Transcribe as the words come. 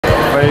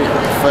Straight,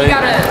 fake,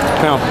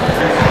 pimp.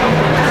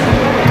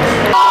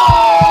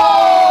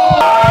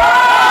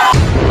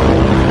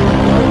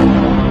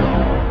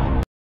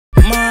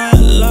 My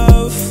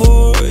love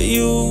for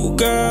you,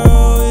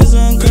 girl, is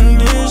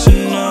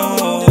unconditional.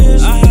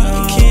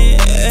 I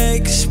can't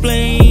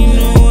explain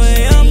the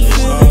way I'm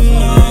feeling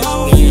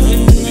now.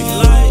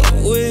 Like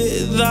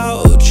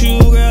without you,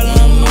 girl,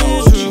 I'm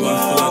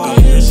miserable.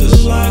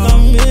 It's like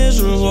I'm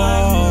miserable.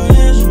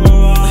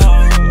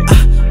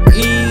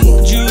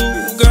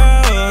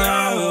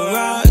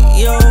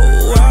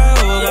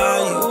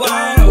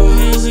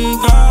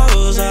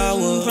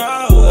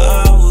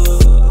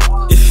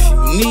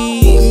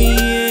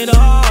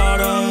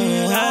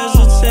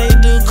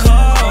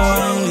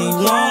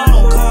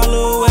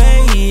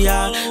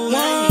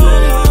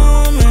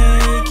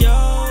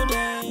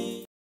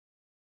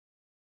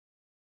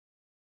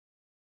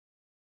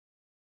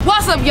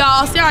 What's up,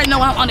 y'all? See, I already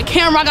know I'm on the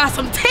camera. I got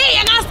some tea.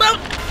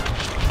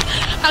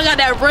 I got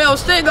that real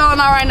shit going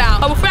on right now.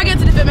 But before I get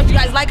to the video, make sure you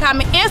guys like,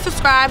 comment, and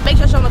subscribe. Make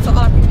sure you show up to all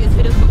our previous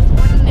videos.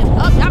 Running this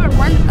up. Y'all been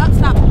running up.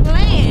 Stop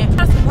playing. I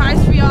got a surprise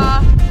for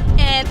y'all.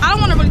 And I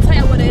don't want to really tell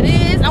y'all what it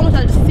is. I want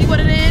y'all to just see what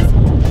it is.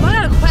 But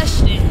I got a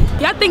question.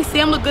 Y'all think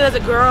Sam look good as a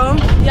girl?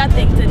 Y'all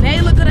think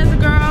Danae look good as a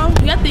girl?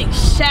 Y'all think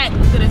Shaq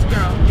look good as a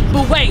girl?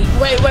 But wait.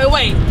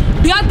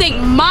 Do y'all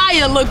think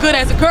Maya look good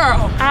as a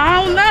girl?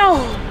 I don't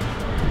know.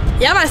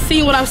 Y'all not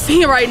seeing what I'm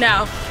seeing right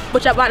now,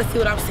 but y'all about to see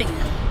what I'm seeing.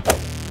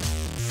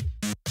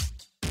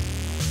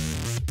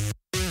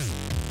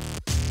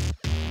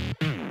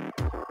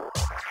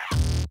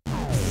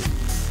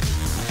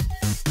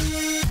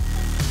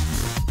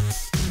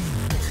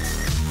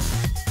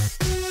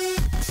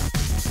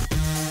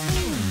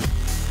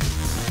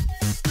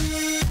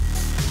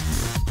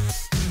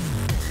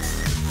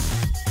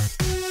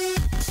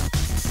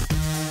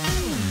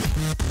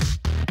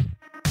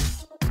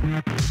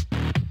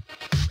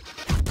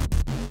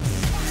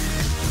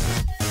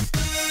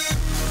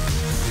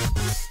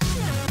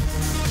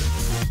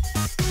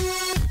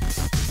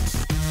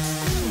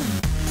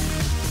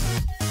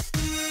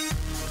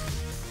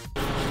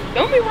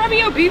 Don't be rubbing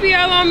your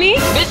BBL on me.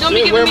 Bitch, don't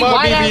be giving me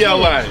white ass. Where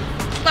my BBL at?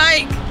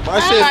 Like, My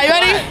shit. are you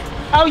ready?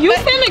 Oh, you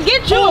finna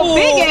get you a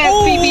big ass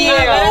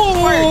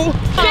BBL.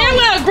 Damn,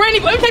 little granny,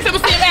 let me take some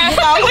of Sam's ass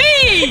out.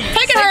 Please.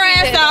 Taking her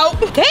ass out.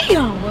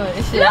 Damn. What?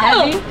 Is it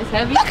heavy? It's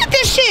heavy? Look at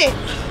this shit.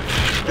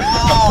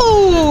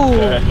 Ooh.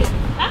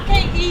 I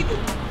can't either.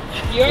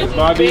 Yours is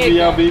My big,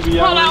 BBL, BBL.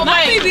 Hold on,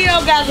 my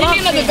BBL got Give me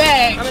another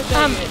bag.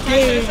 I'm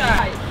dead.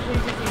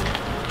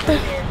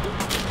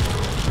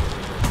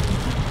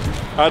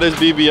 How this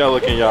BBL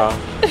looking, y'all? Oh,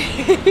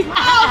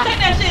 take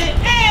that shit.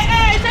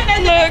 Hey, take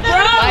that shit. Bro,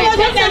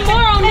 put some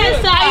more on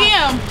this side. I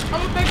am. I'm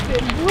gonna fix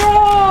it.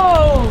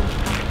 Bro.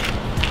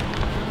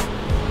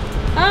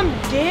 I'm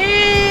He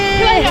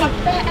dead. got a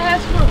fat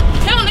ass foot.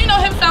 He don't need no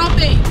hip sound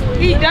thing.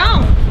 He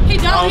don't. He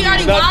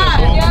already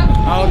wide.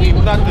 I don't need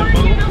nothing,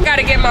 boo.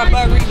 Gotta get my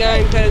butt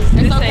redone because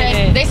this ain't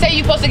it. They say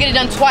you're supposed to get it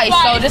done twice,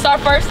 so this is our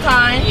first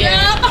time.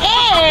 Yeah.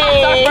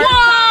 Hey!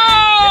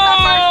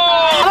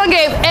 I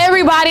gave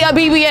everybody a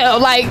BBL.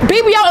 Like,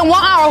 BBL in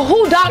 1 hour.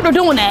 Who doctor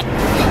doing that?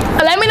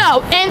 Let me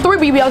know. And 3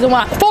 BBLs in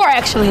 1 hour. 4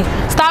 actually.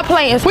 Stop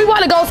playing. We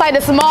want to go inside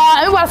the small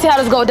and we want to see how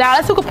this go down.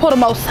 Let's see who can pull the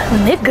most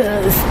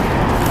niggas.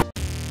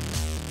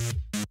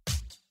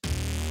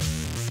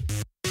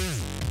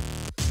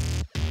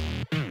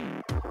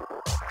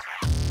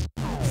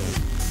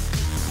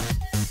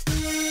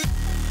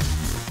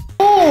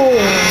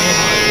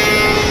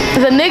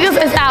 The niggas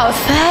is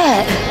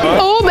outside.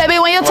 Ooh, baby,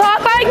 when you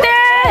talk like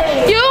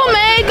that, you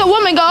make a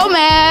woman go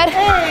mad.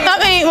 I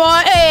mean,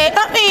 one,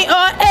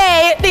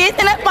 this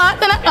and that,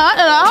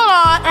 hold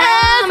on.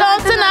 And so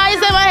tonight, you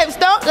say my hips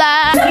don't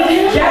lie.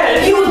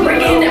 He was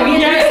bringing them.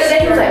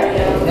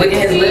 Look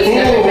at his lips.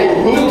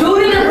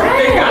 Dude in the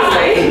rain.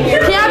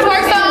 Can I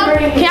twerk some?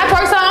 Can I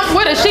twerk some?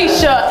 With a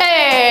shisha.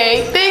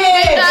 Hey, think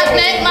that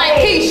neck like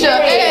Keisha.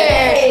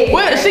 Hey,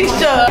 with a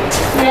shisha.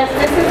 Yes,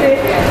 this is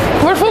it.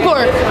 Where's the food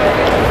court?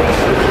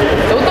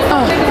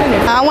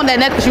 I want that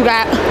necklace you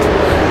got. You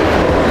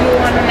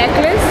want a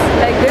necklace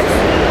like this?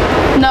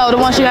 No, the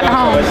one she got at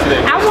home.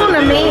 I want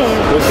a man.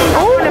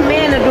 I want a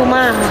man to do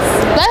mine.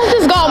 Let's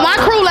just go. My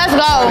crew, let's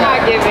go.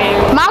 Not giving.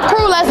 My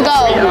crew, let's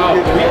go.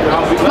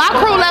 My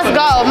crew, let's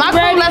go. My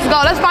crew, let's go.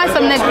 Let's find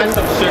some niggas.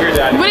 Some sugar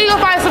daddy. Where you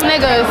gonna find some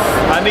niggas?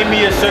 I need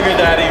me a sugar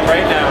daddy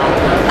right now.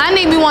 I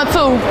need me one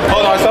too.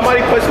 Hold on,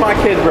 somebody push my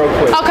kid real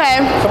quick.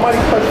 Okay. Somebody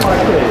push my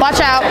kid. Watch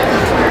out.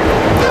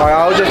 Alright,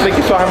 I was just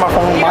making sure I have my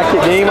phone. My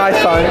kid, they ain't my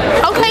son.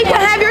 Okay, you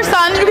can have your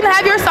son. You can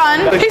have your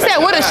son. He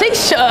said, what a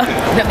shisha.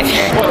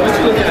 What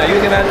you looking at? You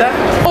looking at that?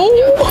 Ooh.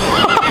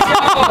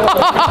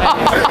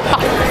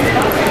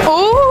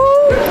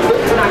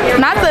 Ooh.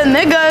 Not the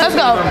nigga. Let's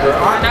go.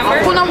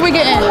 What number we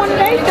getting? I'm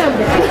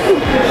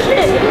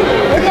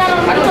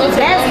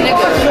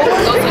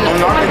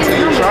not until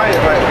you try it.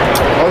 Like,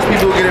 most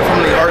people get it from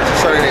the arts and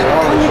starting their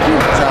college.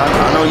 So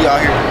I know y'all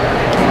here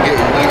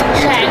get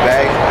into the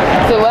bag.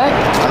 To what?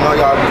 I know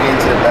y'all be getting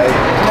to the bag.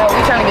 No,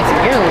 we trying to get to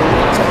you.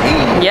 To me.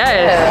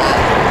 Yes.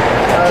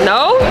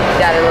 No?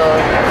 Got a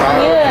little.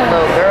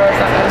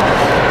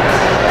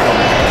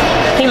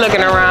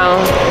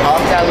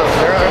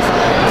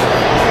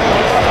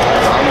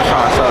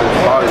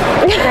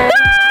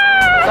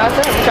 what I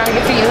said. We're trying to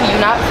get to you.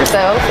 You're not for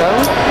sale, so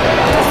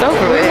it's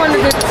over with. We wanted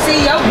to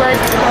see your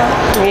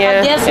birthday.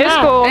 Yeah, Yes, it's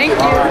cool. Thank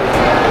you.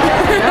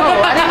 No,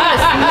 I didn't want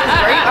to see his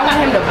grape. I want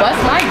him to bust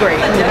my grape.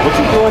 What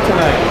you doing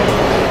tonight?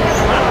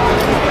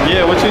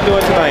 Yeah, what you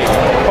doing tonight?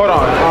 Hold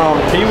on.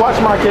 Can you watch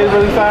my kid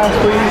really fast,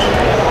 please?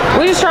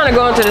 We just trying to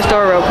go into the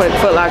store real quick,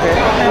 Foot Locker.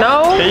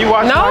 No? Can you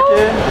watch my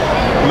kid?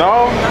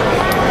 No?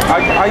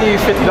 I give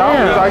you $50.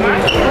 I give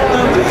you...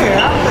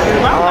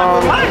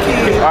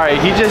 Alright,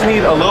 he just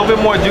needs a little bit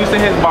more juice in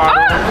his bottle.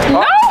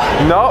 No?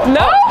 No?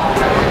 No?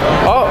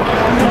 Oh.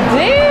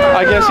 Damn.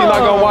 I guess you're not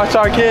gonna watch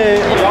our kid.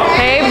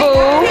 Hey, boo.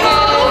 Look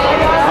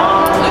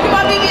at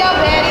my Bbl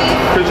Baddies.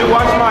 Could you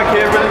watch my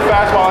kid really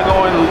fast while I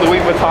go in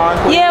Louis Vuitton?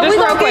 Please? Yeah, Just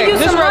we're real gonna quick, give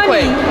you just some real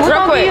money. quick, We're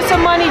real gonna give you quick.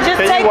 some money. Just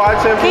Can take you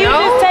watch him? Can you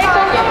just take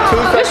them? 2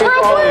 seconds. Just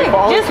real quick.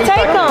 Just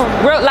take them.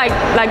 Real,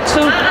 like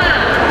two.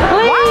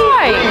 Please.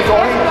 Why?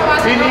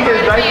 He needs his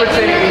diaper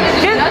change.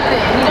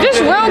 Just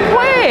real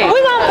quick.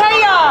 We're gonna pay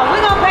y'all. We're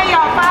gonna pay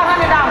y'all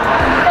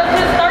 $500 for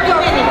just 30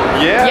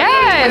 minutes. Yeah.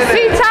 Yes.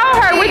 See, tell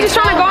her. We just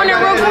trying to go in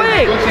there real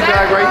quick. Gucci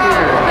bag right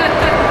here.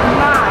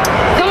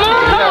 Come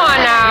on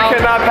now. You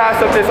cannot pass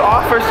up this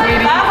offer,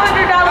 sweetie.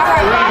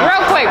 $500.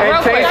 Real quick, And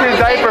real quick. change his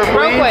diaper, please.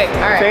 Real quick.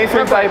 All right. Change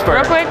his diaper.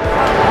 Real quick.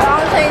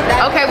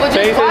 Okay, well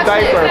Change just his watch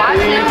diaper, it. Watch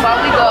please. him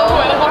while we go.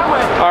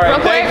 All right,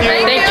 Real quick.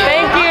 thank you.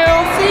 Thank you.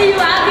 See you.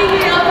 I'll give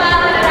you your $500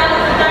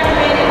 for 30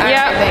 minutes.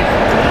 Yep. Thank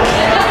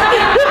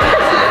you.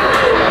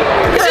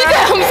 She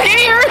said I'm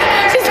scared.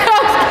 She said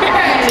I'm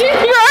scared.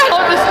 She's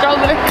hold the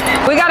stroller.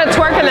 We got to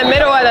twerk in the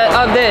middle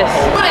of this.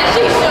 But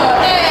she sure.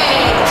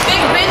 Hey,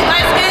 big bitch,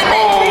 light skin.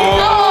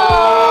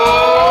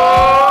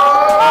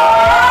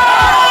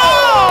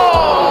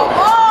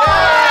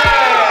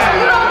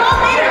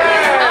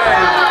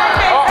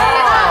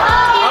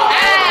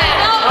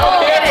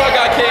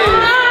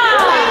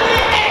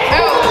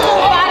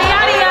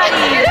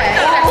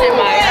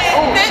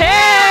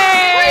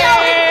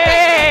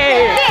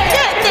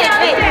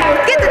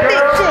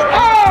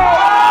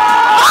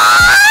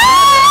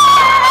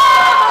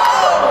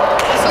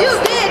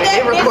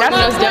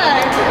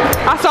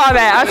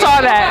 I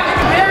saw that.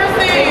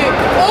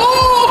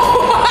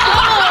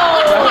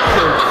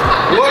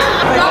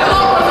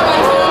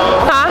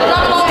 Huh?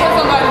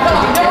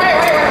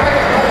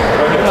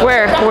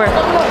 Where?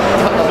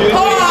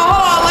 Hold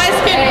on, light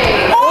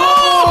skin.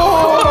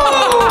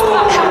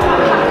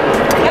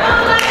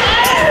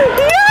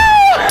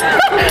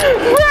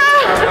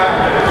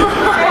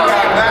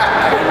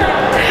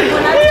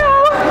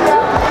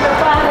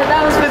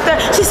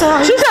 She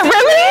said, She said,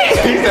 really?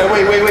 He said,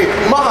 wait.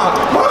 Mom.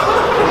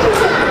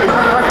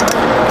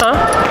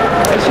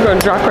 Huh? Is she gonna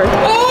drop her?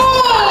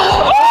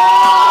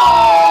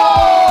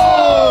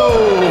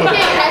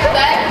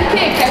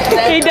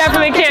 He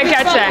definitely can't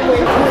catch that.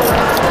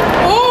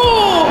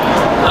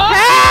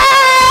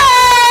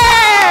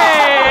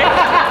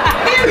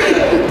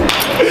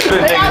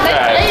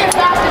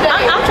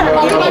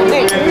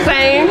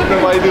 Same.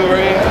 Somebody do it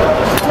right here.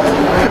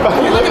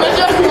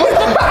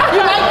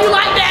 You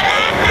like that?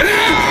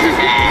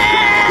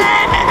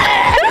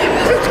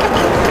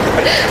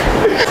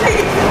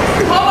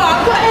 Hold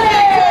on,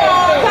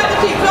 cut the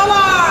cheeks, hold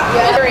on.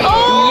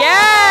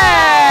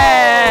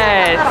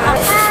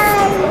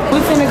 Yes. we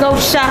finna go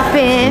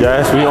shopping.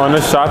 Yes, we on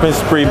the shopping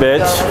spree,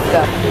 bitch.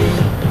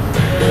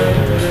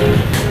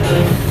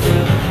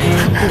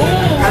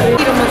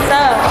 Give them a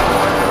sub.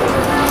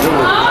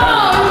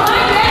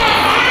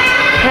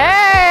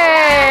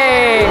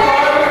 Hey.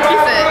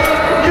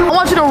 I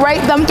want you to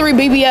rate them 3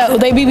 BBLs.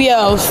 They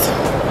BBLs.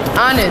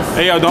 Honest.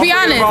 Hey, yo, don't Be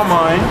forget honest. about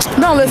mine.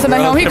 Don't listen to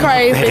him. He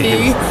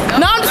crazy.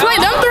 No, I'm just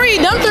waiting. Them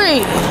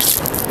three.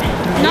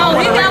 No,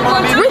 he got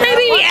one too. Rate they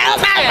BBLs,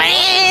 my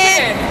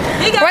man.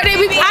 Rate they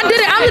BBLs. I did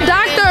it. I'm the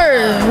doctor.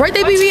 Rate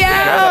they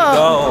BBLs.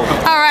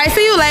 All right.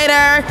 See you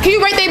later. Can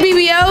you rate they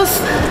BBLs?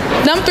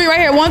 Them 3 right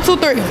here. 1, 2,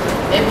 3.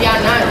 If y'all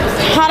not,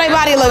 How they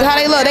body look? How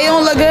they look? They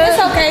don't look good. It's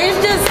okay. It's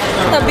just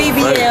a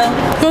BBL.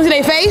 You want to see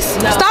their face?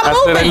 Stop I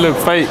said they moving. look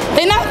fake.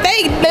 They not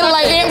fake. They look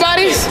like ant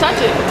bodies. touch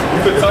it.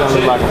 You could touch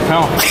it like a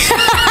pound.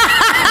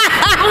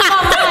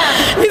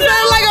 He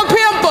sound like a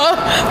pimple.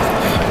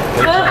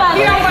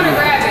 You don't want to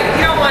grab it.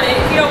 You don't want it.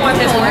 You don't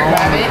want this work.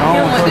 Grab it. You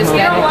don't want this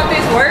You don't guy. want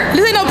this work.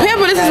 This ain't no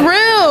pimple. This is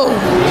real.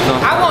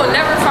 I won't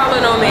never follow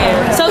no man.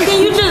 So can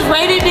you just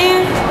rate it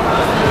then?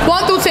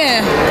 1 through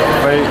 10.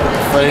 Fake.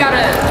 You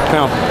gotta.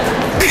 Pound.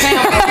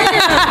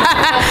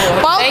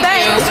 Well, Thank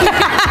thanks. you.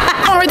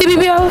 Don't rate the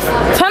BBLs.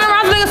 Turn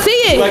around so they can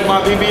see it. Like my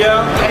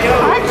BBL?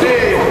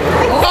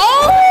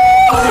 Oh!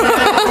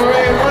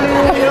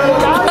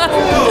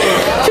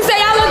 She said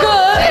y'all look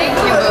good. Thank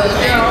you,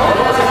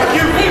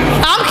 boo.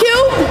 I'm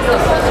cute.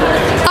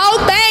 Oh,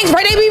 thanks.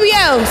 Rate they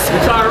BBLs. You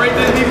trying to rate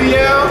this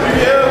BBL?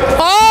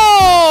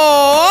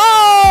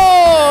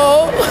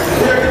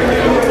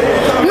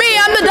 Me,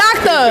 I'm the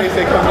doctor.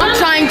 I'm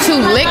trying to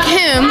lick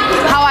him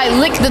how I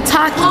lick the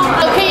Taki.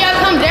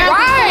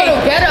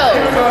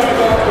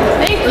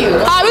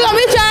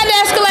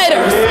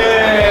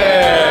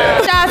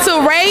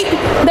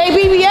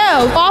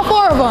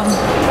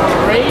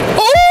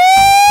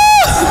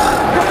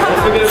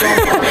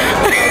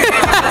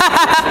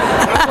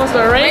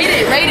 Rate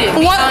it.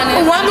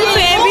 One through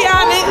 10, be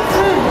honest.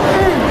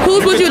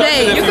 Who's would you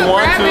date? You can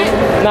grab it.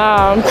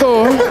 Nah, I'm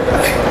cool.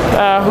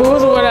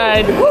 Who's would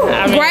I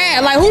mean,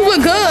 Grab, like who's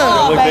look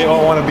good? Look, they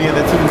all want to be in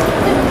the two.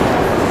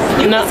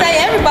 You can say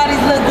everybody's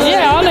look good.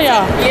 yeah, all of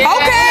y'all. Yeah.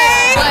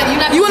 Okay.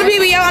 But You want a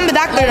BBL? I'm the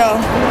doctor though.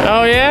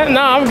 Oh yeah?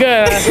 No, I'm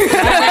good.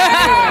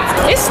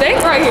 it stink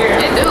right here.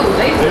 It do.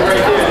 They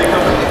right there. They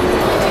come.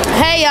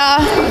 Hey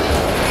y'all.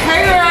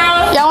 Hey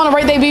girl. Y'all wanna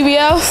rate their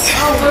BBLs?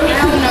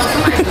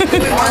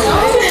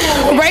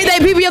 Rate their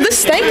BBLs. This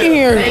stinking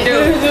here. They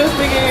do.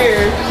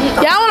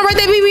 Y'all wanna rate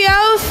their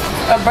BBLs?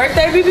 A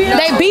birthday BBL?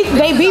 They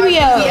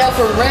BBL. Yeah,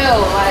 for real.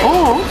 Like,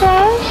 Oh,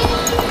 okay.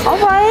 All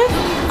right.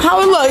 How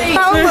it look?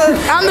 How it look?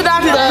 I'm the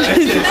doctor. I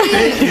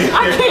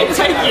can't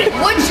take it.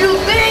 what you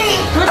think?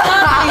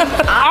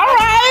 All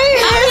right.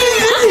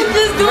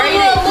 Just do a Rate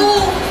little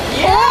move.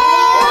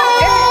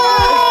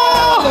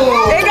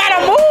 Oh. It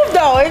gotta move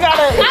though. It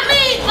gotta. I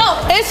mean, look.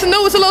 It's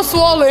new. It's a little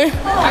swollen.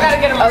 I gotta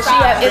get a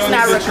massage. It's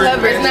not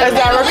recovered. It's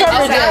not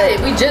recovered yet.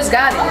 We just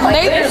got it.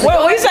 Like,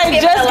 Well, we say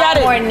just got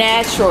it. More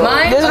natural.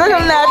 mine? This look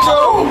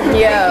natural.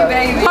 Yeah.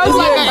 How's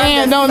like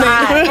an ant, don't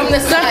it? From the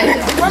side.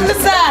 From the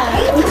side.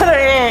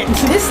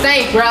 This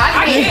stink, bro.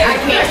 I can't.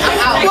 I'm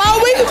out. Well,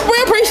 we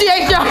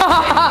appreciate y'all.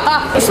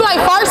 It's like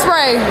fart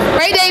spray.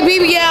 Rate their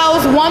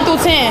BBLs 1 through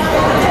 10.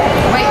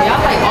 Wait,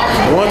 y'all like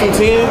all 1 through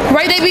 10.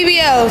 Rate their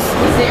BBLs.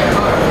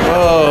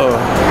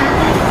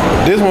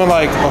 This one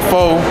like a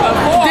 4.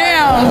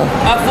 Damn.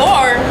 A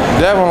 4.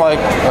 That one like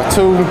a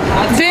 2.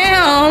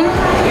 Damn.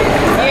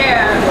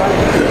 Yeah.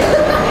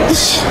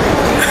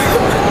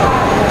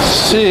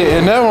 Shit,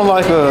 and that one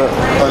like a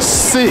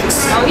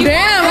 6.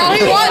 Damn. Oh,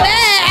 he want that.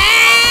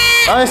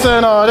 I ain't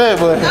saying all that,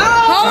 but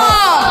Hold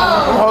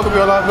on. all could be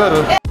a lot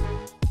better.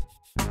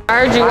 I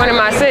heard you wanted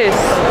my sis.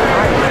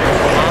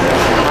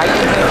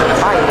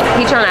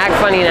 He trying to act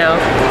funny now.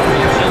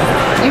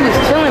 You was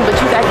chilling, but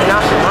you acting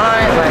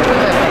nonchalant. Like, you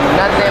wasn't saying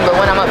nothing. But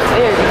when I'm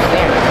upstairs, you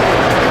staring.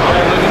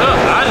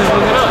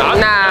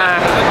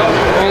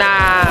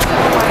 Nah.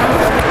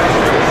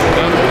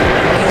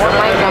 One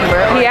mic number.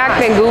 He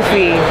acting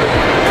goofy.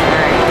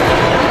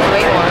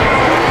 Wait one.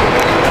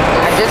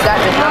 I just got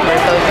this number,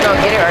 so if you don't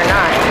get it or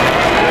not.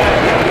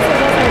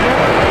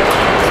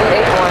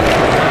 281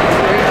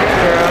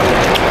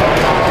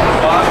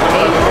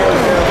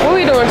 360. What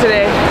we doing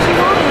today?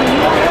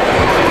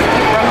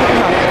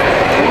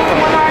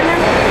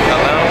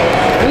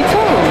 Me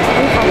too.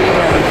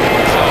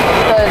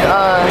 Because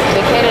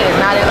Decatur is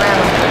not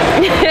Atlanta.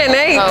 It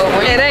ain't. So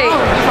where you It ain't.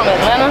 from? You from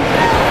Atlanta? I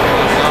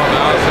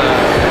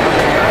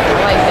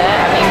like that.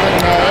 I mean, with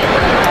Mack,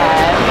 you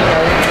have, you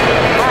know,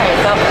 alright,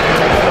 so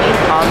please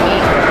call me.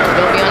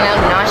 Don't be on that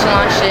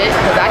nonchalant shit,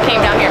 because I came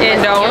down here.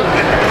 And don't.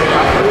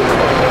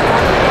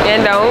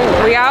 And don't.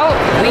 We out?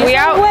 We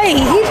out? Wait,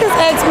 he just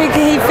asked me,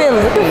 can he feel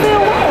it?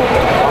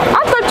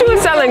 I thought you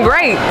was selling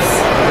grapes.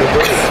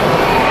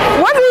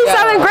 Wasn't he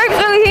selling grapes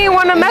till he didn't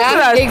want to mess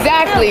with us?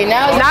 Exactly.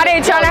 Now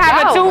They trying to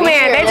have a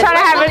two-man. They trying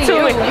to have a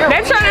two-man.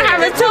 They trying to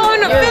have a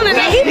two-man.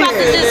 He about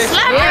to just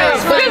slap her.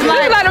 Just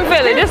let him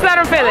feel it. Just let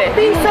him feel it.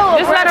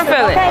 Just let him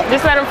feel it.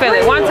 Just let him feel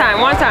it. One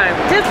time.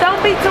 Just don't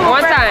be too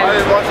One time.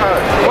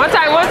 One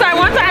time.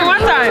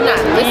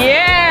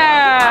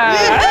 Yeah.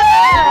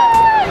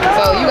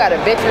 So you got a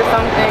bitch or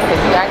something? Because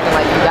you acting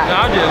like you got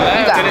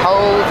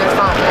hoes or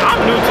something. I'm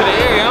new to the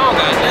area. I don't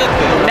got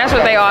nothing. That's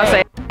what they all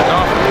say.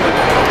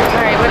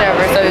 Alright,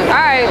 whatever. So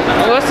Alright,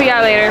 we'll see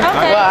y'all later.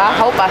 well, I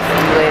hope I see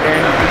you later.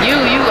 You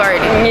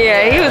already.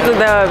 Yeah, he was the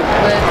dub.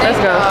 Let's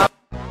go.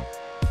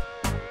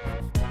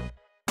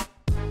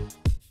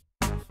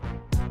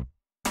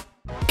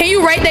 Can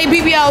you rate their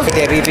BBLs?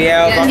 That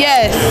BBL?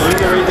 Yes.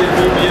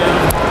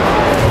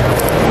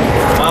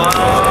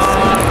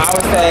 I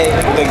would say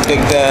the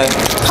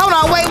Hold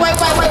on. Wait. The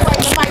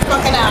mic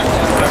fucking out.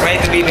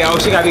 rate the BBL.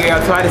 She got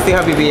BBL too. I didn't see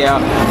her BBL.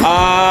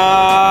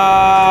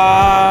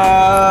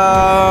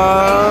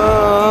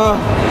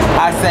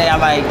 I say I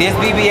like this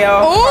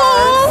BBL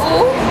first.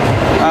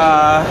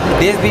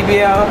 This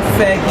BBL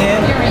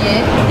second.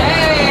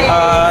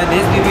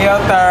 This BBL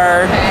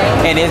third.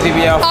 And this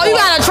BBL fourth. Oh, you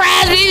got a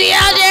trash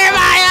BBL,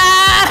 Jeremiah.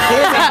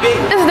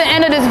 This is the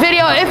end of this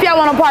video. If y'all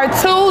want a part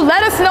 2,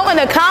 let us know in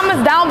the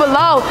comments down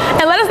below.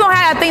 And let us know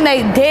how I think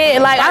they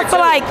did. Like, I feel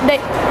like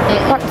they...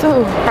 Part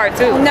 2. Part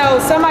 2.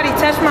 No, somebody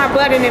touched my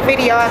butt in the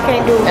video. I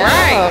can't do it.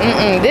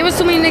 Right. There was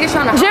too many niggas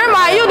trying to.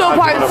 Jeremiah, you do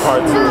part 2.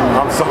 Part 2.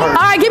 I'm sorry.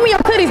 All right, give me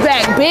your titties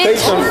back,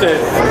 bitch.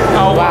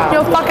 Oh wow.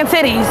 Your fucking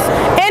titties.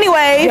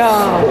 Anyways.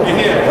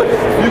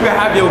 You can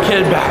have your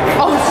kid back.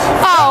 Oh.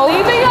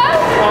 Leaving us?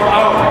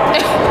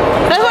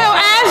 That's why your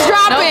ass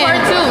dropping.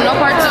 No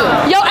part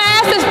 2. Your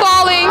ass is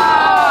falling.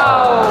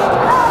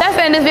 That's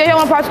the end of this video.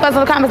 I want part 2 in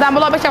the comments down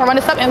below. Make sure y'all run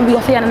this up and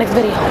we'll see you in the next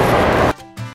video.